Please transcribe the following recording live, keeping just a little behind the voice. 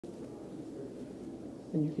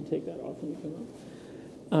And you can take that off when you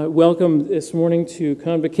come up. Welcome this morning to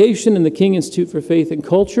Convocation in the King Institute for Faith and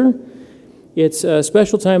Culture. It's a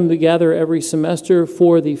special time we gather every semester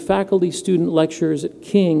for the faculty-student lectures at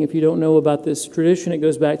King. If you don't know about this tradition, it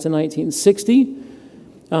goes back to 1960.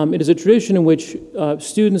 It is a tradition in which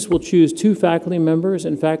students will choose 2 faculty members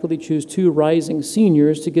and faculty choose 2 rising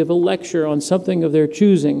seniors to give a lecture on something of their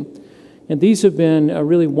choosing. And these have been a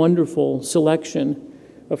really wonderful selection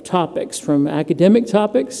of topics, from academic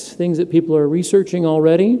topics, things that people are researching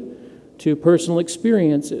already, to personal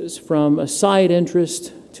experiences, from a side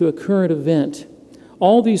interest to a current event.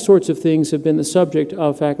 All these sorts of things have been the subject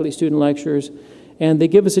of faculty-student lectures, and they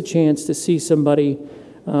give us a chance to see somebody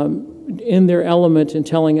in their element and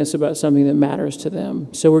telling us about something that matters to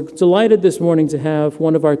them. So we're delighted this morning to have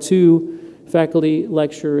one of our 2 faculty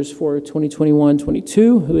lecturers for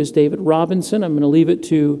 2021-22, who is David Robinson. I'm going to leave it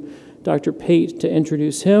to Dr. Pate to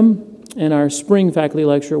introduce him, and our spring faculty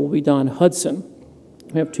lecturer will be Don Hudson.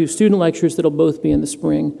 We have 2 student lectures that will both be in the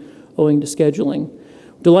spring, owing to scheduling.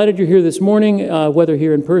 Delighted you're here this morning, whether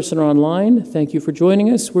here in person or online. Thank you for joining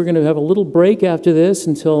us. We're going to have a little break after this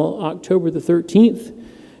until October the 13th,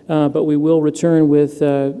 but we will return with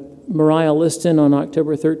Mariah Liston on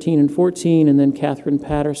October 13 and 14, and then Catherine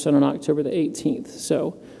Patterson on October the 18th.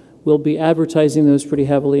 So we'll be advertising those pretty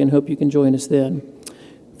heavily and hope you can join us then.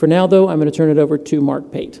 For now, though, I'm going to turn it over to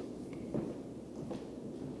Mark Pate.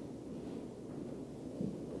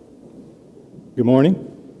 Good morning.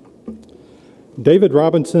 David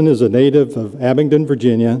Robinson is a native of Abingdon,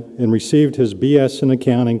 Virginia, and received his B.S. in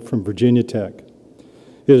accounting from Virginia Tech,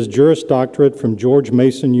 his Juris Doctorate from George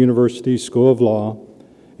Mason University School of Law,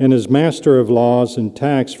 and his Master of Laws in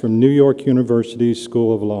Tax from New York University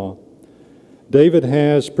School of Law. David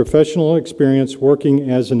has professional experience working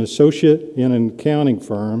as an associate in an accounting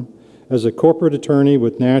firm, as a corporate attorney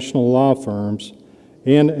with national law firms,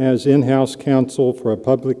 and as in-house counsel for a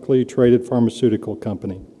publicly traded pharmaceutical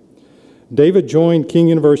company. David joined King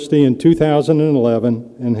University in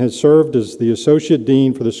 2011 and has served as the Associate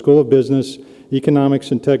Dean for the School of Business,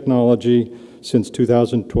 Economics, and Technology since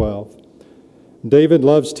 2012. David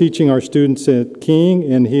loves teaching our students at King,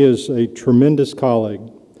 and he is a tremendous colleague.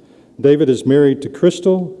 David is married to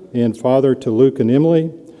Crystal and father to Luke and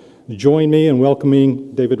Emily. Join me in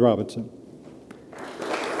welcoming David Robinson.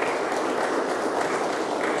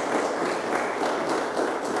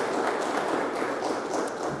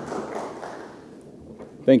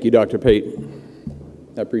 Thank you, Dr. Pate.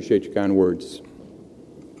 I appreciate your kind words.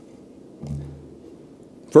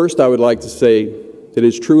 First, I would like to say that it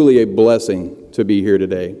is truly a blessing to be here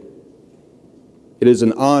today. It is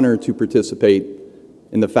an honor to participate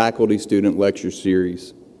in the Faculty Student Lecture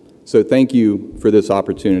Series, so thank you for this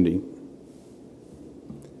opportunity.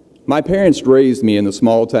 My parents raised me in the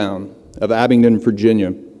small town of Abingdon, Virginia,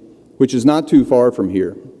 which is not too far from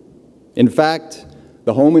here. In fact,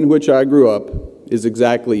 the home in which I grew up is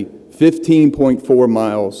exactly 15.4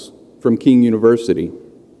 miles from King University.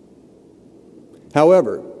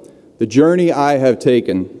 However, the journey I have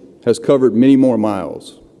taken has covered many more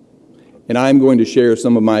miles, and I am going to share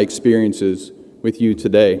some of my experiences with you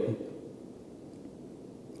today.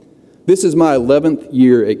 This is my 11th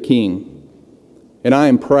year at King, and I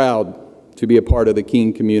am proud to be a part of the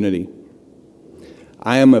King community.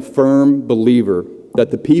 I am a firm believer that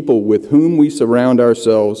the people with whom we surround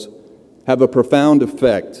ourselves have a profound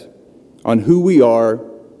effect on who we are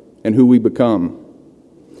and who we become.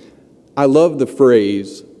 I love the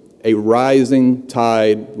phrase, "A rising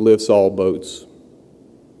tide lifts all boats."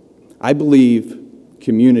 I believe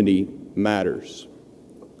community matters.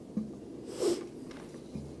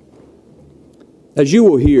 As you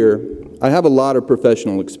will hear, I have a lot of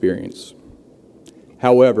professional experience.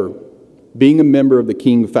 However, being a member of the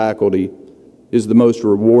King faculty is the most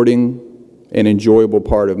rewarding and enjoyable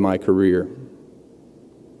part of my career.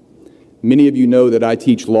 Many of you know that I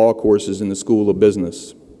teach law courses in the School of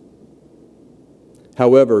Business.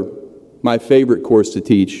 However, my favorite course to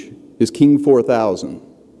teach is King 4000,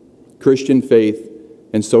 Christian Faith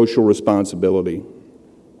and Social Responsibility.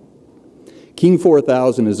 King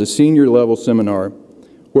 4000 is a senior level seminar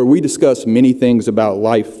where we discuss many things about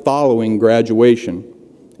life following graduation,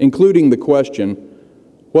 including the question,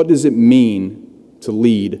 what does it mean to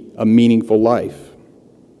lead a meaningful life?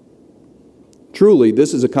 Truly,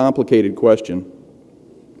 this is a complicated question.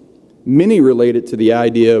 Many relate it to the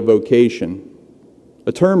idea of vocation,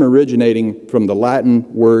 a term originating from the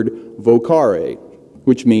Latin word vocare,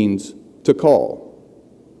 which means to call.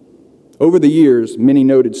 Over the years, many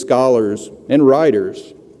noted scholars and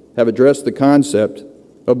writers have addressed the concept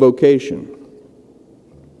of vocation.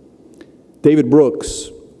 David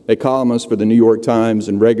Brooks, a columnist for the New York Times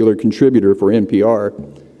and regular contributor for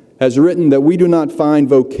NPR, has written that we do not find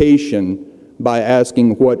vocation by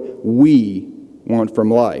asking what we want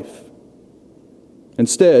from life.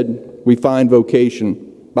 Instead, we find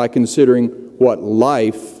vocation by considering what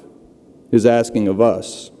life is asking of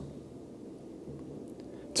us.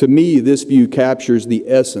 To me, this view captures the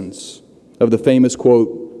essence of the famous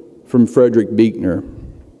quote from Frederick Buechner.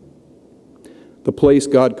 The place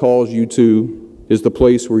God calls you to is the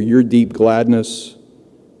place where your deep gladness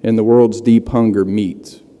and the world's deep hunger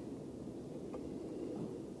meet.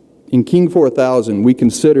 In King 4000, we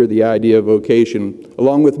consider the idea of vocation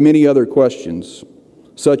along with many other questions,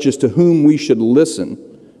 such as to whom we should listen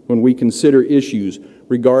when we consider issues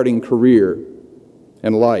regarding career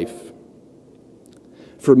and life.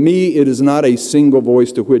 For me, it is not a single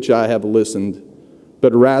voice to which I have listened,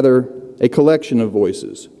 but rather a collection of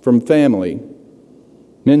voices from family,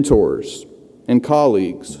 mentors, and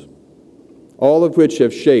colleagues, all of which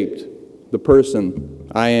have shaped the person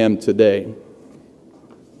I am today.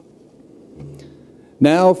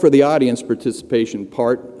 Now for the audience participation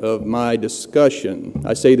part of my discussion.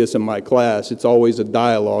 I say this in my class, it's always a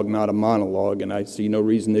dialogue, not a monologue, and I see no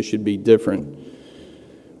reason this should be different.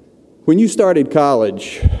 When you started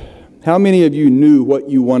college, how many of you knew what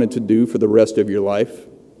you wanted to do for the rest of your life?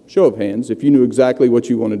 Show of hands, if you knew exactly what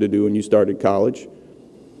you wanted to do when you started college.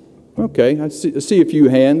 Okay, I see a few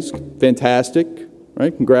hands. Fantastic,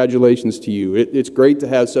 right? Congratulations to you. It's great to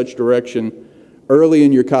have such direction early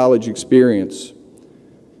in your college experience.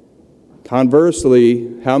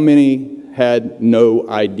 Conversely, how many had no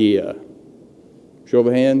idea? Show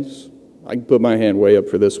of hands. I can put my hand way up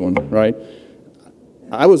for this one, right?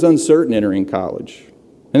 I was uncertain entering college.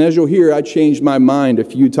 And as you'll hear, I changed my mind a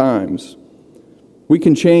few times. We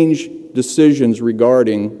can change decisions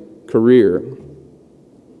regarding career.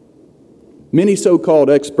 Many so-called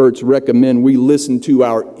experts recommend we listen to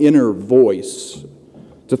our inner voice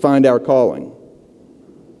to find our calling.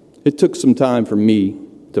 It took some time for me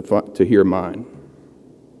to hear mine.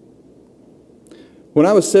 When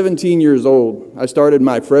I was 17 years old, I started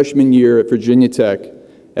my freshman year at Virginia Tech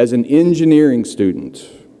as an engineering student.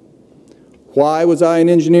 Why was I an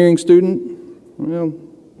engineering student? Well,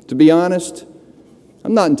 to be honest,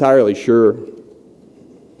 I'm not entirely sure.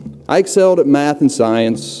 I excelled at math and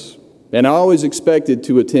science, and I always expected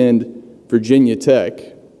to attend Virginia Tech.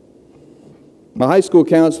 My high school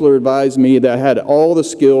counselor advised me that I had all the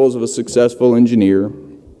skills of a successful engineer.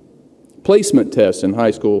 Placement tests in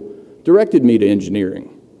high school directed me to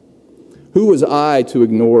engineering. Who was I to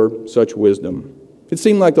ignore such wisdom? It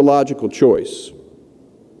seemed like the logical choice.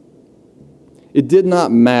 It did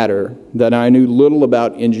not matter that I knew little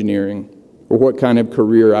about engineering or what kind of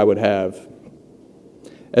career I would have.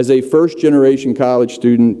 As a first-generation college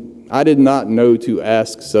student, I did not know to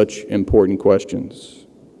ask such important questions.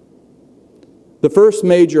 The first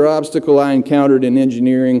major obstacle I encountered in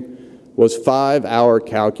engineering was 5-hour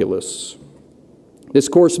calculus. This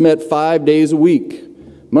course met 5 days a week,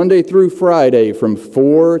 Monday through Friday from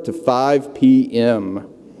 4 to 5 p.m.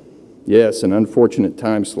 Yes, an unfortunate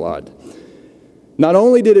time slot. Not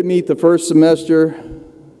only did it meet the first semester,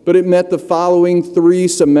 but it met the following 3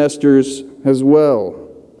 semesters as well.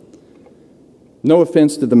 No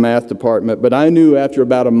offense to the math department, but I knew after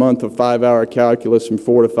about a month of 5-hour calculus from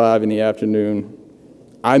 4 to 5 in the afternoon,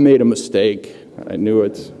 I made a mistake. I knew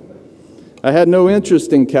it. I had no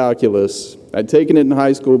interest in calculus. I'd taken it in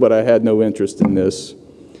high school, but I had no interest in this.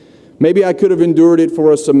 Maybe I could have endured it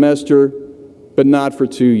for a semester, but not for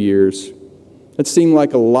 2 years. It seemed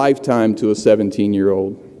like a lifetime to a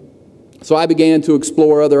 17-year-old. So I began to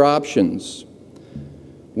explore other options.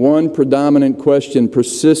 One predominant question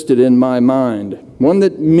persisted in my mind, one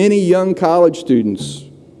that many young college students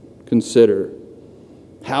consider.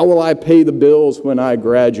 How will I pay the bills when I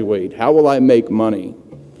graduate? How will I make money?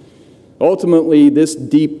 Ultimately, this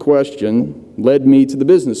deep question led me to the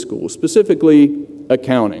business school, specifically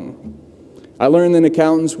accounting. I learned that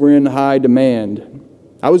accountants were in high demand.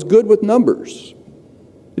 I was good with numbers.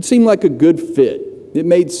 It seemed like a good fit. It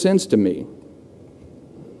made sense to me.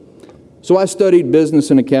 So I studied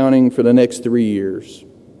business and accounting for the next 3 years.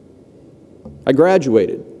 I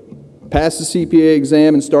graduated, passed the CPA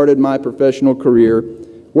exam, and started my professional career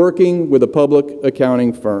working with a public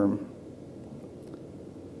accounting firm.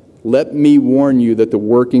 Let me warn you that the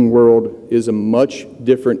working world is a much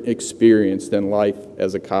different experience than life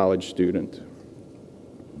as a college student.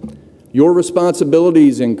 Your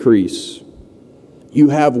responsibilities increase. You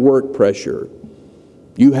have work pressure.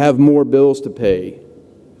 You have more bills to pay.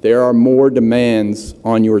 There are more demands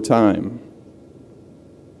on your time.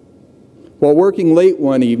 While working late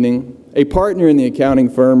one evening, A partner in the accounting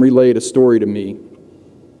firm relayed a story to me.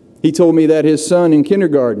 He told me that his son in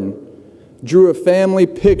kindergarten drew a family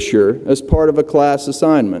picture as part of a class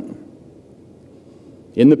assignment.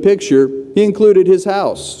 In the picture, he included his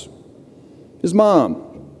house, his mom,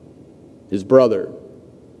 his brother,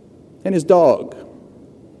 and his dog.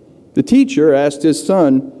 The teacher asked his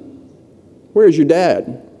son, "Where's your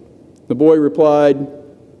dad?" The boy replied,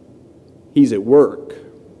 "He's at work."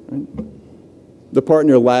 The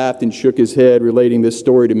partner laughed and shook his head, relating this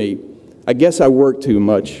story to me. "I guess I work too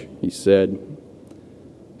much," he said.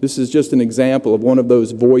 This is just an example of one of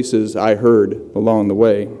those voices I heard along the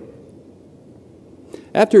way.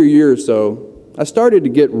 After a year or so, I started to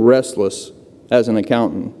get restless as an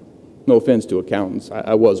accountant. No offense to accountants,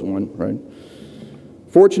 I was one, right?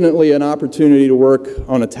 Fortunately, an opportunity to work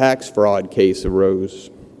on a tax fraud case arose.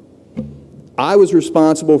 I was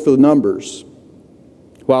responsible for the numbers,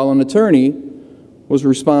 while an attorney was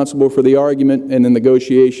responsible for the argument and the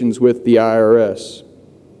negotiations with the IRS.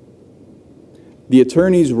 The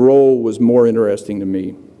attorney's role was more interesting to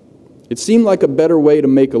me. It seemed like a better way to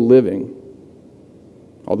make a living.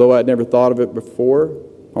 Although I'd never thought of it before,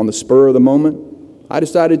 on the spur of the moment, I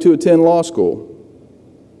decided to attend law school.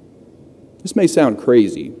 This may sound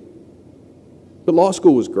crazy, but law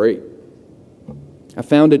school was great. I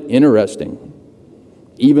found it interesting,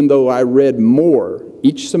 even though I read more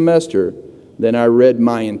each semester than I read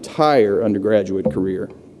my entire undergraduate career.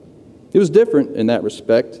 It was different in that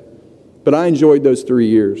respect, but I enjoyed those 3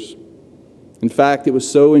 years. In fact, it was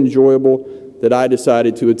so enjoyable that I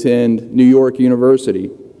decided to attend New York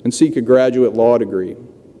University and seek a graduate law degree.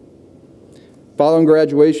 Following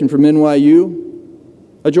graduation from NYU,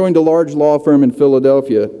 I joined a large law firm in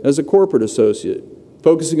Philadelphia as a corporate associate,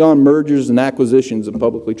 focusing on mergers and acquisitions of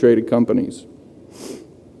publicly traded companies.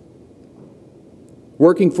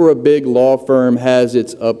 Working for a big law firm has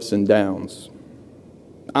its ups and downs.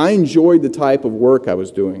 I enjoyed the type of work I was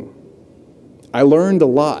doing. I learned a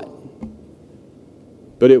lot,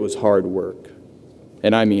 but it was hard work,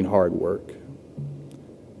 and I mean hard work.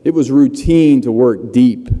 It was routine to work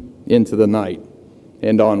deep into the night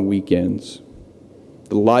and on weekends.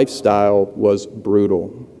 The lifestyle was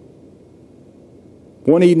brutal.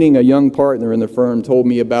 One evening, a young partner in the firm told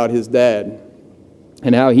me about his dad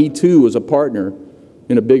and how he too was a partner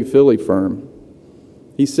in a big Philly firm.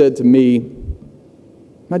 He said to me,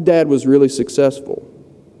 "My dad was really successful,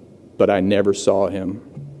 but I never saw him.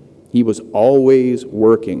 He was always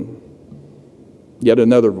working." Yet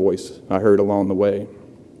another voice I heard along the way.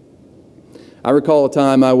 I recall a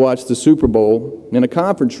time I watched the Super Bowl in a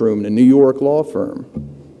conference room in a New York law firm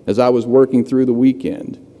as I was working through the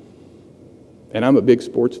weekend. And I'm a big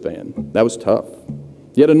sports fan. That was tough.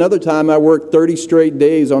 Yet another time I worked 30 straight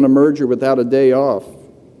days on a merger without a day off.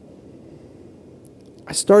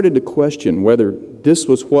 I started to question whether this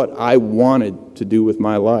was what I wanted to do with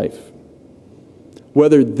my life,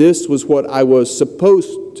 whether this was what I was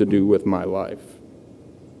supposed to do with my life.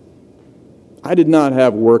 I did not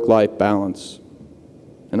have work-life balance,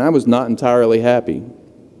 and I was not entirely happy.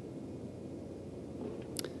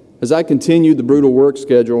 As I continued the brutal work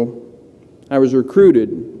schedule, I was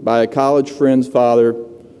recruited by a college friend's father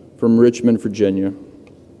from Richmond, Virginia.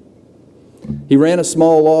 He ran a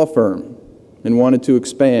small law firm and wanted to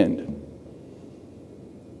expand.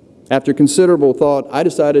 After considerable thought, I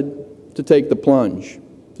decided to take the plunge,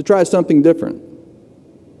 to try something different.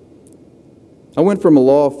 I went from a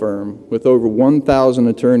law firm with over 1,000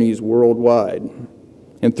 attorneys worldwide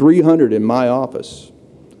and 300 in my office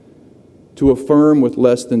to a firm with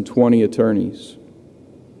less than 20 attorneys.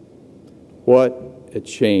 What a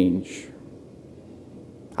change.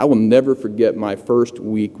 I will never forget my first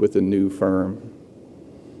week with a new firm.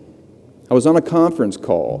 I was on a conference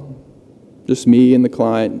call, just me and the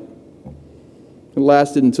client. It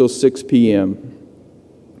lasted until 6 p.m.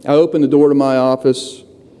 I opened the door to my office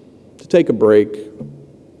to take a break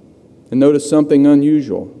and noticed something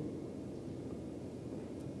unusual.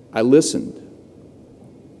 I listened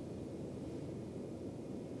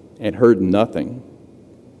and heard nothing.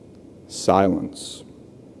 Silence.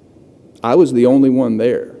 I was the only one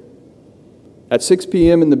there. At 6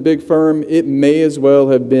 p.m. in the big firm, it may as well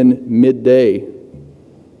have been midday.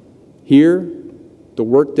 Here, the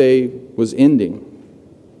workday was ending.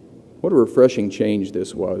 What a refreshing change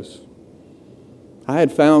this was. I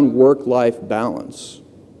had found work-life balance.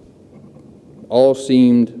 All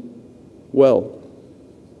seemed well.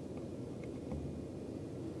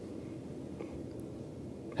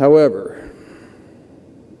 However,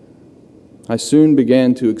 I soon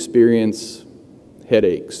began to experience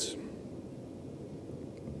headaches.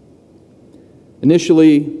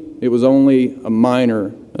 Initially, it was only a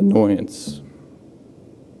minor annoyance.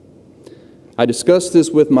 I discussed this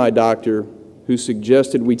with my doctor, who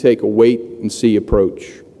suggested we take a wait-and-see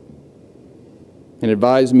approach and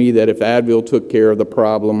advised me that if Advil took care of the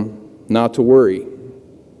problem, not to worry.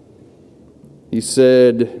 He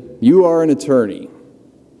said, "You are an attorney.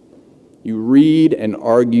 You read and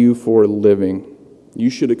argue for a living. You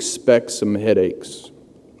should expect some headaches."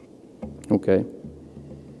 Okay.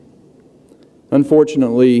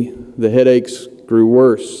 Unfortunately, the headaches grew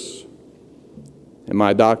worse, and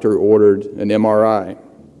my doctor ordered an MRI.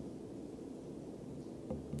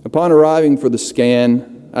 Upon arriving for the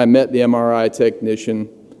scan, I met the MRI technician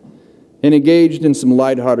and engaged in some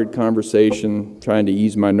lighthearted conversation, trying to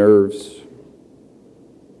ease my nerves.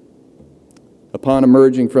 Upon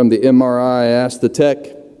emerging from the MRI, I asked the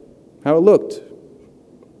tech how it looked.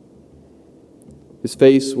 His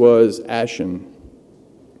face was ashen,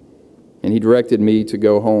 and he directed me to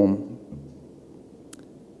go home.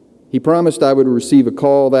 He promised I would receive a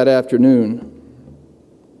call that afternoon.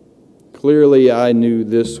 Clearly, I knew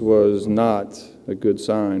this was not a good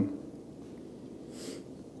sign.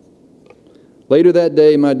 Later that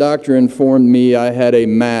day, my doctor informed me I had a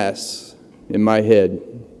mass in my head.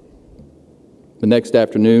 The next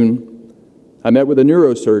afternoon, I met with a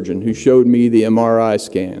neurosurgeon who showed me the MRI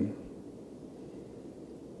scan.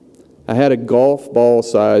 I had a golf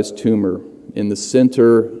ball-sized tumor in the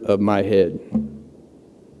center of my head.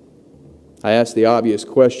 I asked the obvious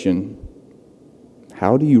question,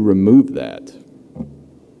 how do you remove that?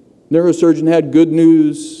 Neurosurgeon had good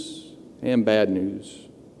news and bad news.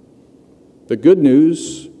 The good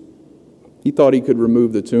news, he thought he could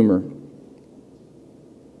remove the tumor.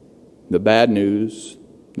 The bad news,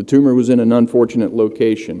 the tumor was in an unfortunate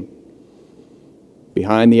location,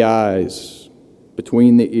 behind the eyes,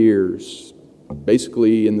 between the ears,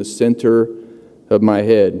 basically in the center of my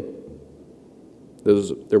head.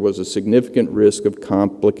 There was a significant risk of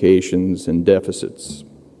complications and deficits.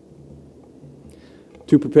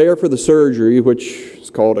 To prepare for the surgery, which is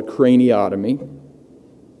called a craniotomy,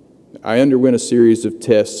 I underwent a series of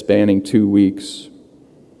tests spanning 2 weeks.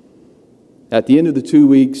 At the end of the 2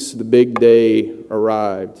 weeks, the big day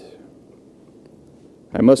arrived.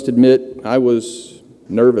 I must admit, I was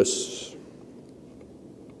nervous.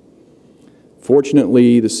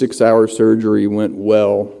 Fortunately, the 6-hour surgery went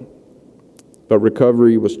well, but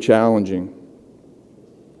recovery was challenging.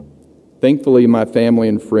 Thankfully, my family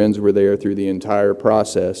and friends were there through the entire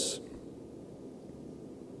process.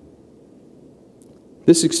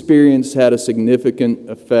 This experience had a significant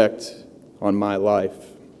effect on my life.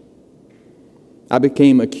 I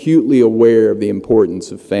became acutely aware of the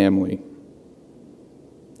importance of family.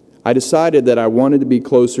 I decided that I wanted to be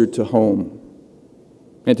closer to home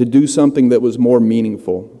and to do something that was more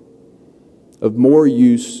meaningful, of more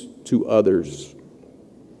use to others.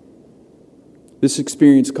 This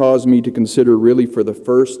experience caused me to consider really for the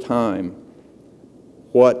first time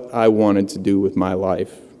what I wanted to do with my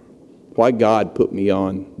life, why God put me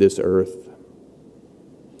on this earth.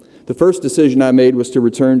 The first decision I made was to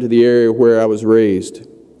return to the area where I was raised,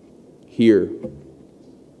 here.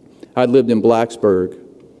 I'd lived in Blacksburg,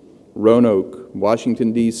 Roanoke,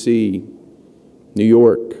 Washington, D.C., New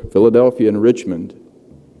York, Philadelphia, and Richmond.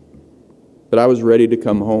 But I was ready to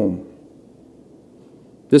come home.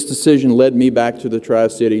 This decision led me back to the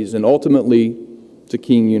Tri-Cities and ultimately to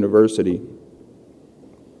King University.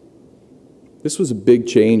 This was a big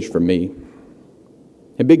change for me.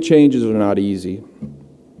 And big changes are not easy.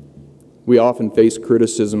 We often face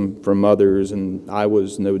criticism from others, and I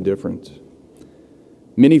was no different.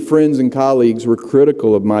 Many friends and colleagues were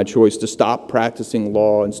critical of my choice to stop practicing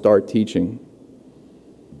law and start teaching.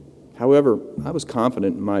 However, I was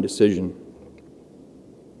confident in my decision.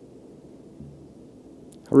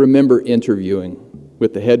 I remember interviewing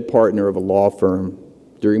with the head partner of a law firm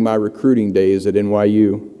during my recruiting days at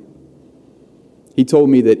NYU. He told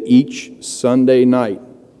me that each Sunday night,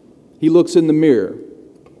 he looks in the mirror,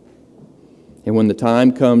 and when the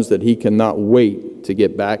time comes that he cannot wait to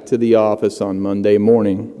get back to the office on Monday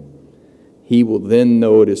morning, he will then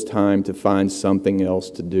know it is time to find something else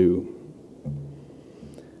to do.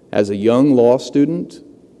 As a young law student,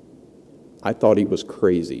 I thought he was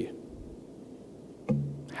crazy.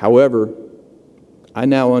 However, I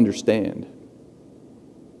now understand.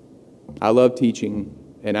 I love teaching,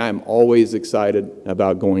 and I am always excited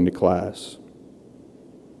about going to class.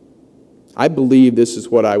 I believe this is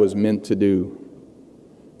what I was meant to do,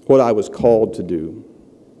 what I was called to do,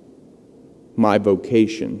 my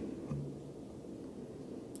vocation.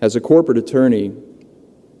 As a corporate attorney,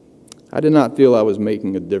 I did not feel I was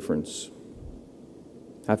making a difference.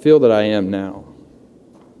 I feel that I am now.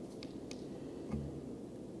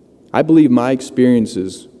 I believe my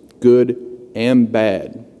experiences, good and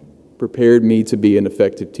bad, prepared me to be an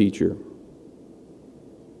effective teacher.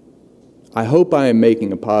 I hope I am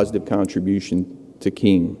making a positive contribution to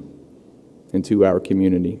King and to our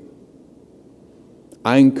community.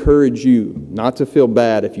 I encourage you not to feel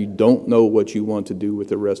bad if you don't know what you want to do with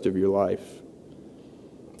the rest of your life.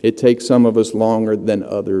 It takes some of us longer than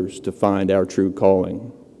others to find our true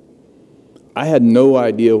calling. I had no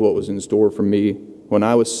idea what was in store for me when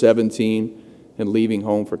I was 17 and leaving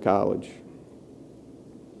home for college.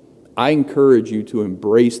 I encourage you to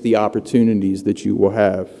embrace the opportunities that you will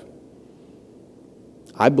have.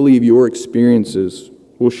 I believe your experiences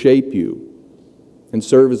will shape you and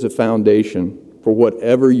serve as a foundation for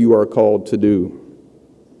whatever you are called to do.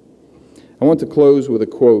 I want to close with a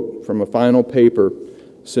quote from a final paper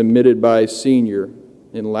submitted by a senior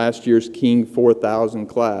in last year's King 4000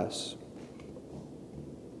 class.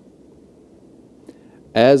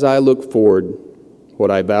 As I look forward,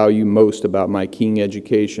 what I value most about my King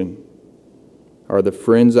education are the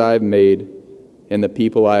friends I've made and the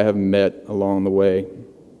people I have met along the way.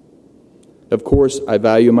 Of course, I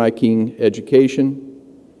value my King education,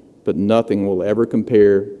 but nothing will ever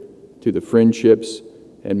compare to the friendships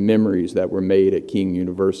and memories that were made at King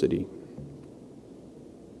University.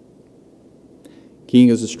 King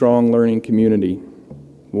is a strong learning community,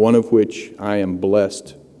 one of which I am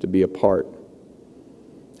blessed to be a part.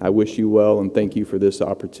 I wish you well and thank you for this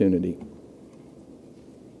opportunity.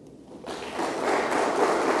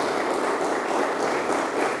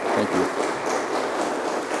 Thank you.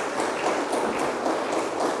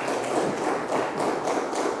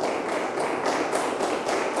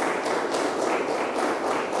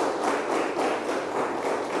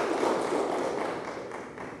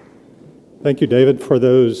 Thank you, David, for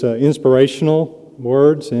those inspirational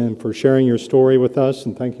words and for sharing your story with us,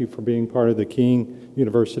 and thank you for being part of the King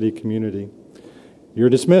University community. You're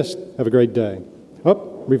dismissed. Have a great day.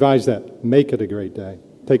 Oh, revise that. Make it a great day.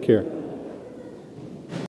 Take care.